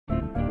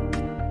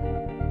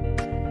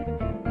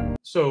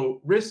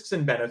So risks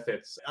and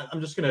benefits.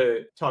 I'm just going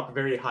to talk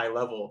very high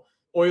level.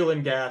 Oil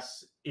and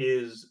gas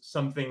is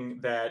something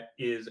that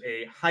is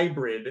a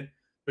hybrid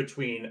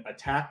between a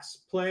tax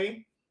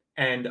play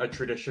and a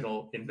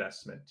traditional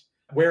investment.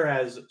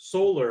 Whereas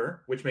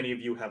solar, which many of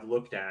you have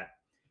looked at,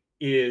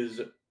 is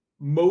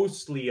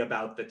mostly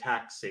about the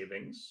tax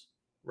savings,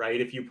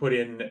 right? If you put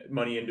in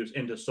money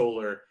into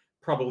solar,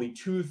 probably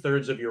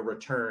 2/3 of your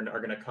return are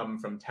going to come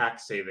from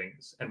tax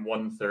savings and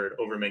 1/3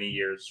 over many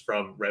years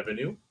from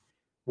revenue.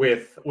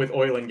 With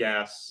oil and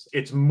gas,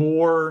 it's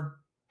more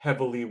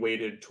heavily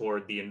weighted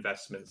toward the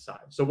investment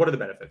side. So what are the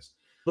benefits?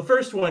 The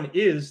first one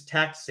is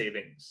tax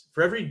savings.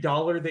 For every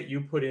dollar that you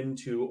put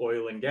into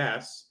oil and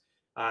gas,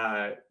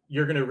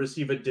 you're going to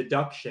receive a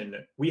deduction.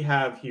 We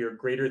have here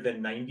greater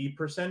than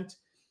 90%.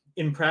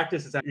 In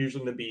practice, it's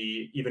usually going to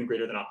be even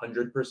greater than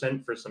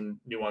 100% for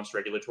some nuanced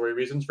regulatory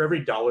reasons. For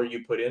every dollar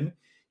you put in,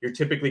 you're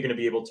typically going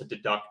to be able to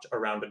deduct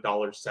around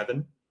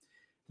 $1.07.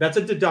 That's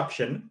a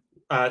deduction.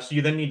 So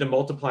you then need to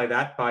multiply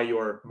that by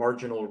your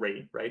marginal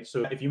rate, right?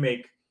 So if you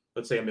make,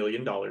 let's say, $1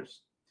 million,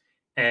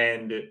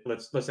 and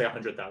let's say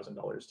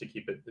 $100,000 to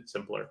keep it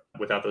simpler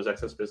without those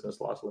excess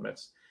business loss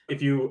limits.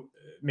 If you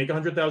make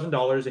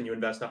 $100,000 and you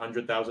invest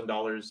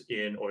 $100,000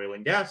 in oil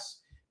and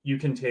gas, you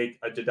can take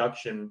a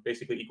deduction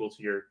basically equal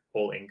to your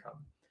whole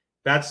income.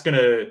 That's going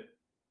to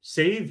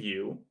save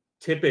you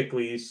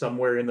typically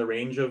somewhere in the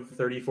range of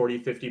 30, 40,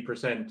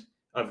 50%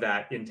 of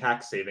that in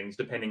tax savings,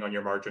 depending on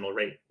your marginal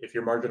rate. If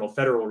your marginal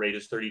federal rate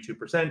is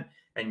 32%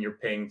 and you're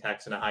paying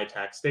tax in a high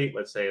tax state,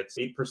 let's say it's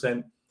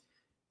 8%,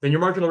 then your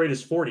marginal rate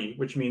is 40,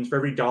 which means for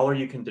every dollar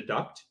you can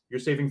deduct, you're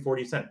saving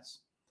 40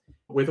 cents.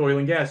 With oil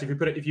and gas, if you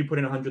put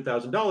in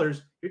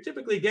 $100,000, you're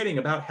typically getting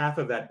about half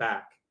of that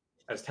back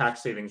as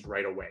tax savings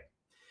right away.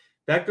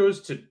 That goes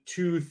to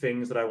two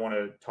things that I want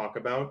to talk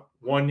about.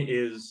 One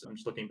is, I'm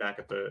just looking back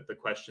at the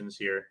questions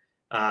here.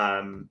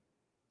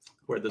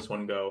 Where'd this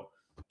one go?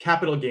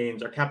 Capital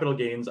gains. Are capital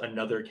gains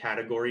another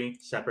category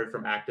separate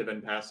from active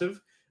and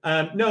passive?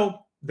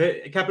 No,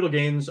 the capital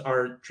gains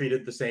are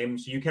treated the same,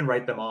 so you can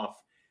write them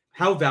off.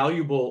 How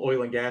valuable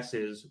oil and gas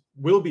is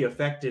will be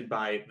affected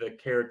by the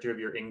character of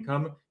your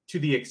income to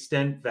the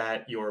extent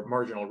that your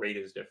marginal rate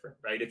is different,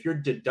 right? If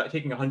you're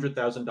taking a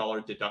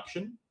 $100,000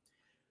 deduction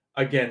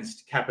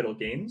against capital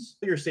gains,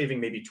 you're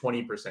saving maybe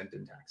 20%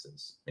 in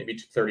taxes, maybe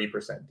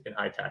 30% in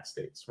high tax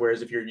states.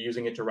 Whereas if you're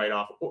using it to write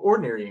off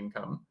ordinary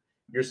income,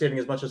 you're saving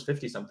as much as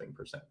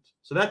 50-something%.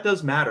 So that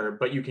does matter,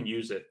 but you can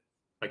use it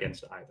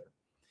against either.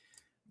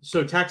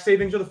 So tax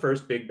savings are the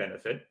first big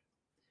benefit.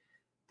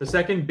 The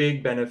second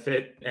big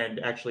benefit, and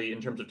actually in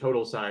terms of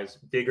total size,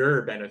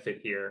 bigger benefit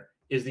here,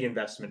 is the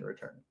investment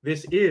return.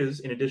 This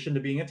is, in addition to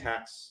being a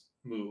tax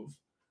move,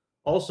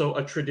 also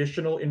a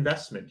traditional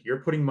investment.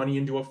 You're putting money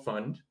into a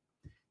fund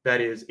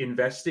that is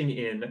investing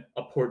in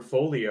a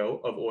portfolio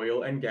of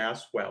oil and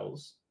gas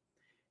wells.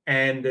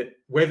 And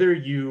whether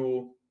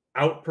you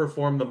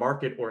outperform the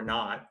market or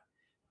not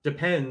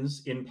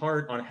depends in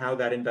part on how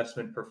that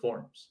investment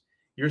performs.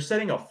 You're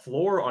setting a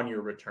floor on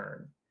your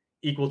return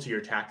equal to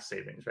your tax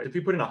savings, right? If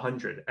you put in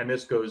 100, and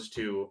this goes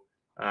to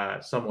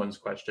someone's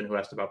question who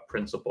asked about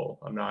principal.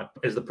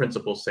 Is the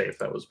principal safe?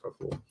 That was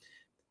profitable.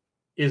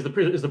 Is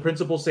the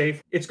principal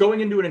safe? It's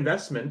going into an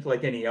investment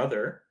like any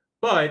other,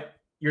 but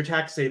your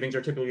tax savings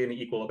are typically going to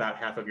equal about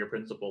half of your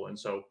principal. And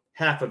so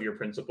half of your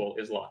principal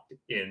is locked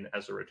in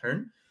as a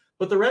return,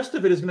 but the rest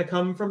of it is going to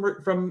come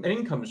from an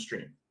income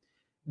stream.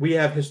 We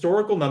have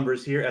historical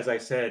numbers here. As I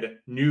said,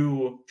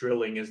 new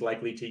drilling is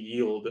likely to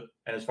yield,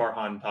 and as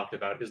Farhan talked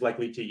about, is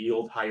likely to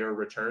yield higher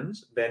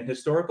returns than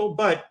historical.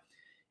 But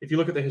if you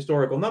look at the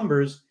historical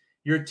numbers,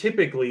 you're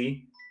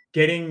typically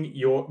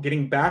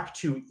getting back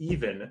to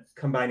even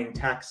combining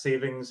tax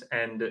savings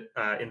and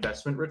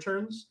investment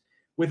returns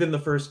within the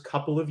first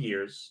couple of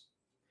years.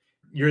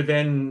 You're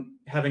then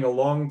having a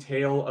long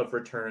tail of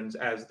returns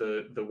as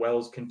the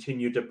wells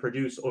continue to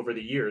produce over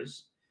the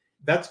years.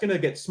 That's going to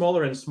get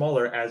smaller and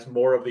smaller as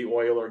more of the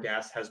oil or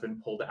gas has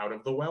been pulled out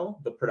of the well.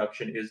 The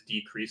production is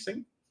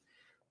decreasing.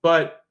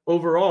 But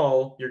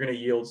overall, you're going to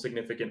yield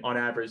on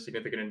average,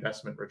 significant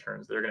investment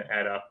returns that are going to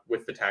add up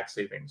with the tax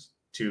savings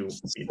to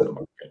beat the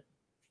market.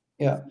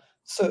 Yeah.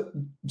 So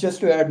just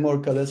to add more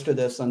colors to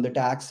this on the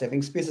tax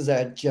savings pieces,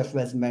 as Jeff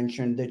has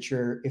mentioned, that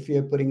if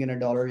you're putting in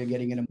 $1, you're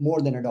getting in more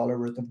than $1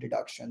 worth of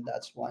deduction.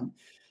 That's one.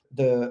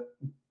 The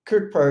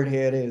good part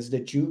here is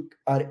that you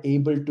are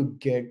able to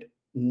get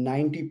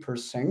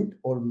 90%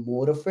 or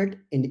more of it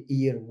in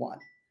year one.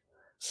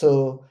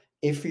 So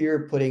if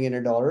you're putting in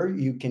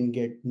 $1, you can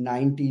get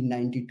 90,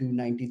 92,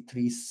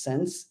 93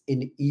 cents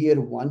in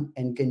year one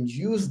and can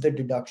use the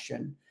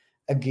deduction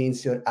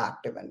against your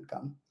active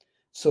income.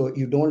 So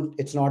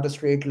it's not a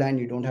straight line.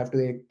 You don't have to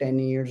wait 10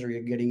 years or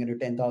you're getting into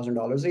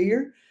 $10,000 a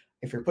year.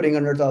 If you're putting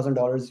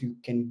 $100,000, you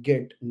can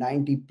get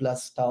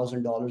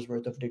 $90,000+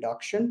 worth of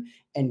deduction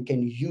and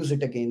can use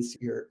it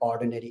against your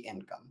ordinary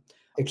income.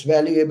 It's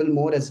valuable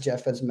more, as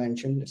Jeff has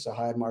mentioned. It's a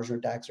higher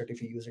marginal tax rate if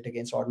you use it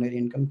against ordinary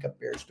income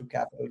compared to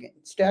capital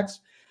gains tax,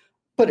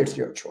 but it's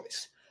your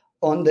choice.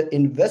 On the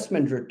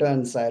investment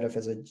return side of,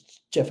 as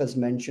Jeff has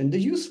mentioned, the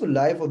useful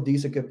life of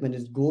these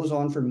equipment goes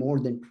on for more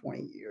than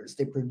 20 years.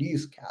 They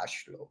produce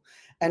cash flow.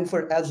 And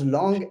for as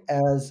long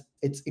as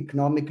it's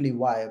economically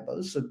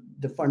viable, so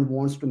the fund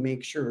wants to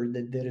make sure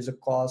that there is a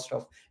cost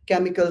of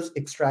chemicals,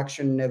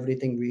 extraction, and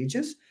everything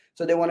reaches.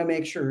 So they want to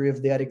make sure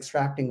if they are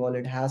extracting oil,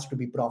 it has to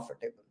be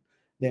profitable.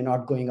 They're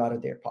not going out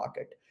of their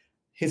pocket.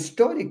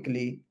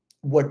 Historically,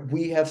 what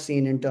we have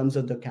seen in terms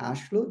of the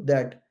cash flow,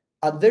 that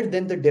other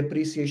than the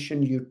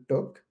depreciation you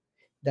took,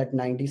 that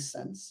 90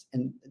 cents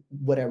and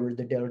whatever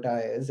the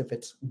delta is, if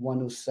it's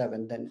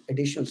 107, then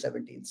additional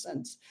 17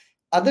 cents.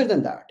 Other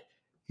than that,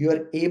 you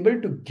are able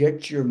to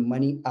get your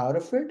money out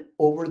of it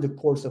over the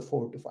course of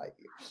 4 to 5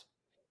 years.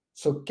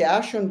 So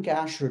cash on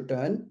cash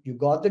return, you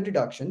got the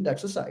deduction,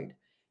 that's aside.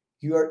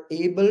 You are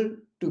able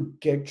to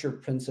get your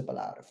principal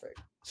out of it.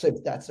 So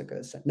if that's the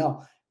case.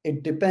 Now,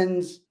 it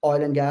depends,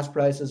 oil and gas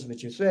prices,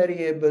 which is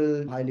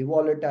variable, highly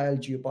volatile,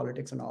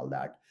 geopolitics and all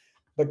that.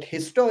 But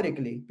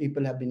historically,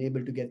 people have been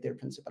able to get their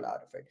principal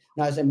out of it.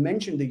 Now, as I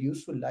mentioned, the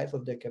useful life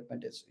of the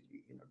equipment is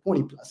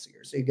 20 plus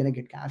years. So you're going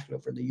to get cash flow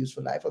for the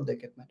useful life of the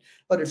equipment,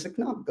 but it's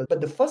economical.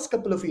 But the first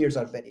couple of years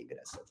are very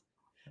aggressive.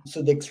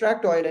 So they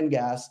extract oil and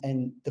gas,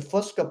 and the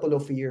first couple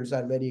of years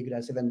are very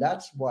aggressive. And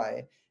that's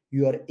why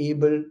you are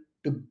able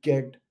to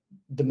get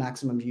the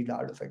maximum yield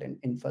out of it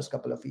in first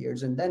couple of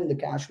years. And then the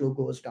cash flow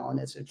goes down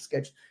as it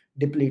gets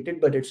depleted,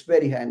 but it's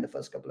very high in the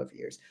first couple of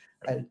years.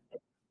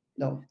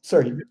 No,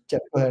 sorry,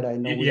 Jeff, go ahead. I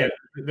know we Yeah,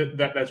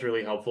 have. that's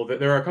really helpful.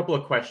 There are a couple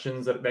of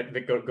questions that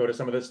go to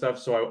some of this stuff,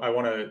 so I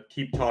want to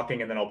keep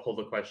talking and then I'll pull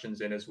the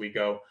questions in as we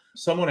go.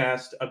 Someone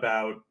asked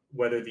about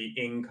whether the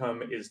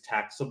income is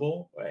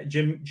taxable.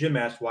 Jim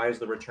asked, why is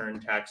the return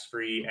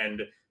tax-free?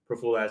 And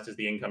Praful asked, is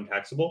the income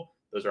taxable?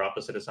 Those are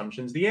opposite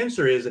assumptions. The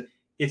answer is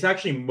it's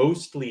actually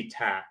mostly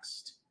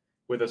taxed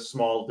with a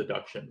small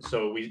deduction.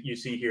 So you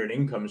see here an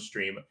income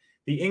stream.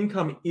 The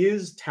income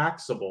is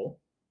taxable.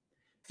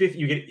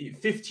 You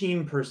get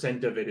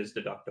 15% of it is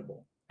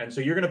deductible. And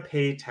so you're going to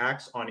pay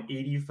tax on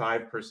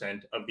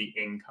 85% of the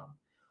income.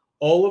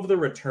 All of the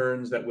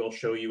returns that we'll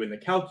show you in the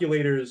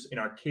calculators, in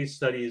our case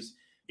studies,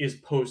 is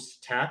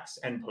post-tax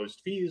and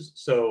post-fees.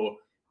 So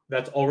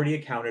that's already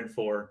accounted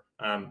for,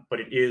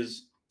 but it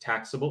is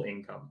taxable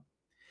income.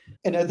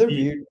 Another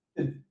view,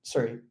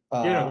 sorry.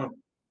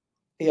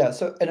 Yeah,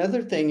 so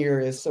another thing here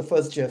is, so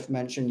first Jeff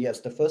mentioned, yes,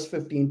 the first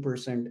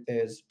 15%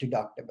 is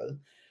deductible.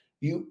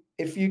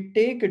 If you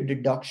take a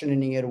deduction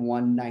in year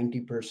one,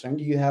 90%,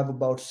 you have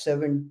about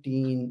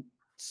 17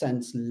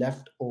 cents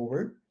left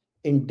over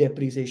in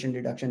depreciation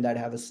deduction that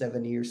have a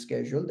 7-year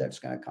schedule that's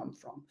going to come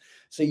from.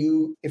 So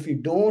if you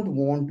don't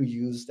want to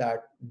use that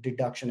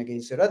deduction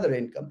against your other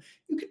income,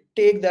 you can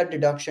take that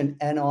deduction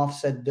and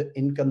offset the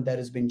income that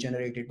has been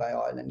generated by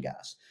oil and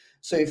gas.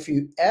 So if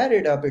you add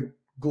it up, it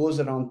goes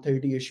around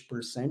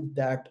 30-ish%.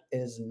 That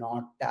is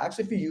not taxed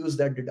if you use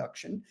that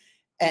deduction.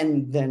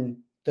 And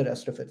then the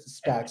rest of it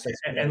is taxed.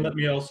 And let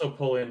me also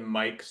pull in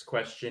Mike's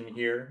question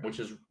here, which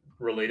is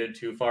related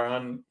to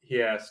Farhan.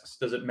 He asks,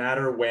 does it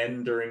matter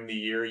when during the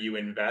year you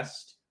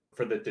invest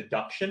for the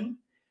deduction?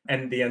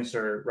 And the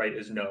answer, right,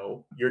 is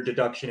no. Your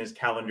deduction is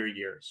calendar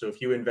year. So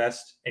if you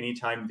invest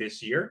anytime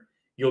this year,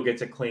 you'll get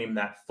to claim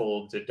that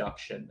full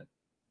deduction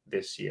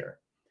this year.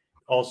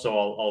 Also,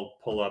 I'll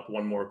pull up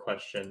one more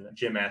question.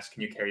 Jim asked,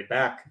 can you carry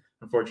back?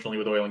 Unfortunately,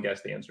 with oil and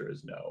gas, the answer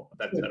is no.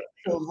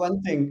 So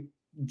one thing,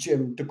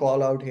 Jim, to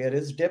call out here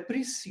is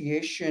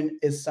depreciation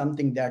is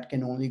something that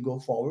can only go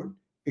forward.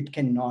 It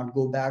cannot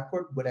go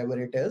backward,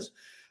 whatever it is.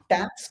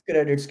 Tax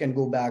credits can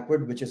go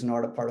backward, which is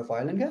not a part of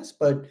oil and gas,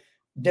 but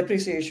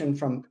depreciation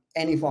from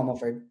any form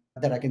of it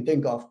that I can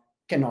think of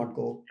cannot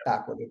go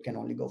backward. It can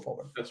only go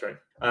forward. That's right.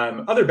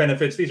 Other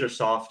benefits, these are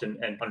soft and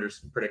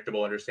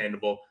predictable,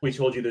 understandable. We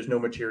told you there's no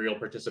material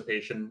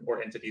participation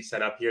or entity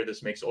set up here.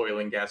 This makes oil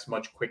and gas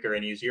much quicker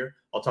and easier.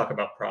 I'll talk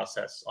about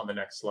process on the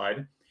next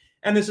slide.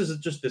 And this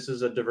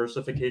is a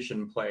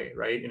diversification play,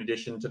 right? In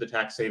addition to the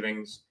tax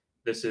savings,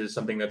 this is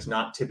something that's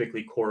not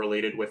typically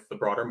correlated with the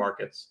broader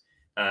markets.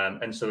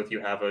 And so if you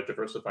have a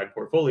diversified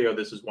portfolio,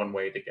 this is one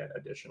way to get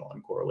additional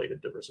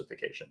uncorrelated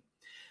diversification.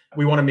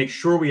 We want to make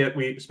sure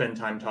we spend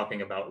time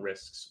talking about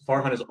risks.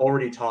 Farhan has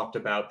already talked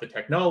about the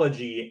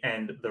technology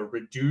and the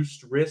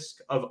reduced risk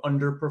of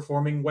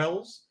underperforming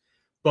wells,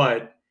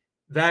 but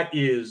that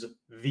is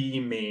the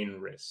main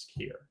risk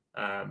here.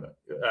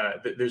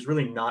 There's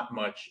really not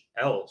much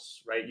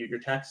else, right? Your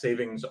tax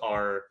savings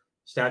are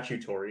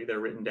statutory. They're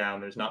written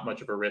down. There's not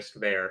much of a risk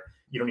there.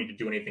 You don't need to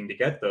do anything to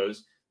get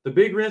those. The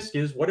big risk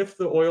is, what if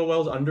the oil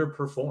wells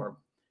underperform?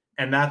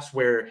 And that's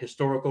where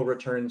historical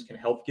returns can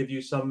help give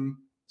you some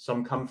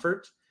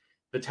comfort.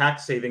 The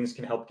tax savings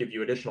can help give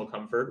you additional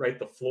comfort, right?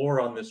 The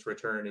floor on this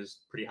return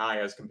is pretty high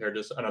as compared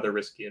to another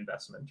risky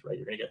investment, right?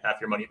 You're going to get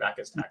half your money back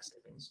as tax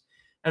savings.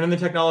 And then the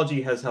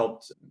technology has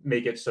helped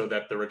make it so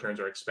that the returns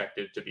are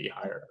expected to be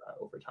higher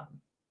over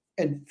time.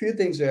 And a few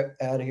things to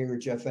add here,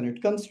 Jeff. When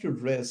it comes to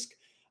risk,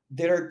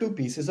 there are two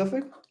pieces of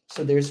it.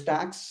 So there's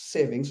tax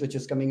savings, which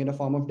is coming in a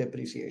form of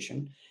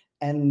depreciation.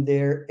 and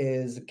there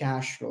is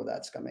cash flow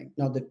that's coming.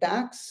 Now, the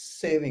tax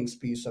savings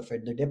piece of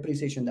it, the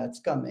depreciation that's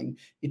coming,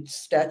 it's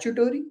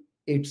statutory,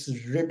 it's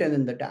written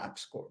in the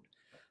tax code.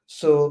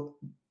 So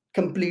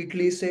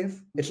completely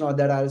safe. It's not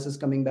that IRS is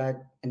coming back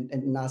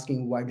and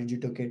asking why did you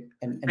took it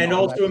and And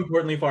all that. also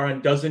importantly,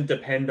 Farhan, doesn't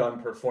depend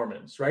on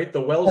performance, right? The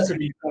wells Doesn't could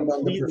be depend on the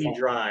completely performance.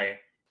 dry.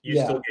 You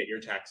Yeah. still get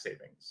your tax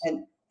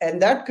savings. And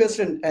that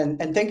question, and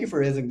thank you for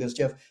raising this,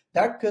 Jeff.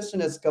 That question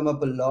has come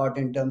up a lot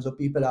in terms of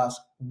people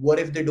ask, what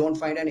if they don't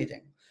find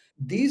anything?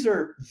 These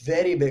are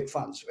very big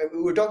funds.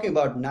 We're talking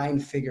about 9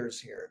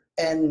 figures here.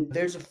 And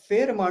there's a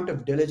fair amount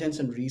of diligence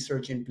and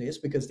research in place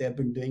because they have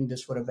been doing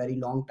this for a very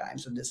long time.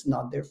 So this is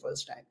not their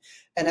first time.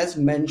 And as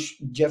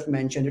Jeff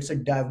mentioned, it's a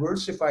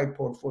diversified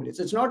portfolio.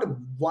 So it's not a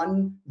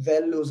one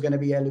value is going to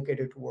be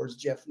allocated towards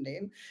Jeff's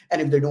name.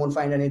 And if they don't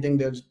find anything,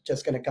 they're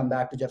just going to come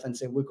back to Jeff and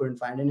say, we couldn't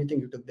find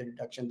anything. You took the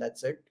deduction.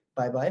 That's it.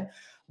 Bye-bye.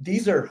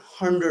 These are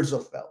hundreds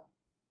of wells.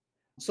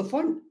 So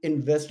fund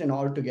invest in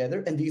all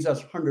together, and these are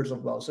hundreds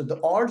of wells. So the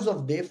odds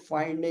of they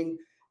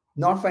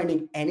not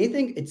finding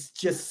anything, it's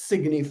just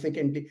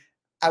significantly,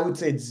 I would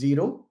say it's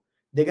zero.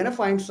 They're gonna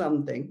find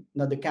something.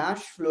 Now the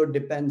cash flow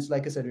depends,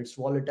 like I said, it's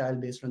volatile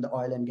based on the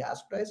oil and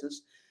gas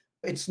prices.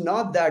 It's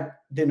not that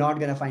they're not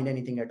gonna find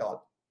anything at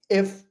all.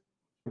 If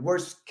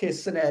worst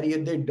case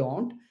scenario they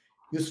don't,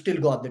 you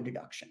still got the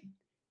deduction.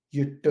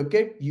 You took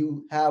it,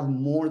 you have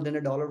more than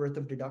 $1 worth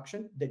of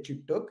deduction that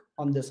you took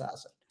on this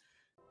asset.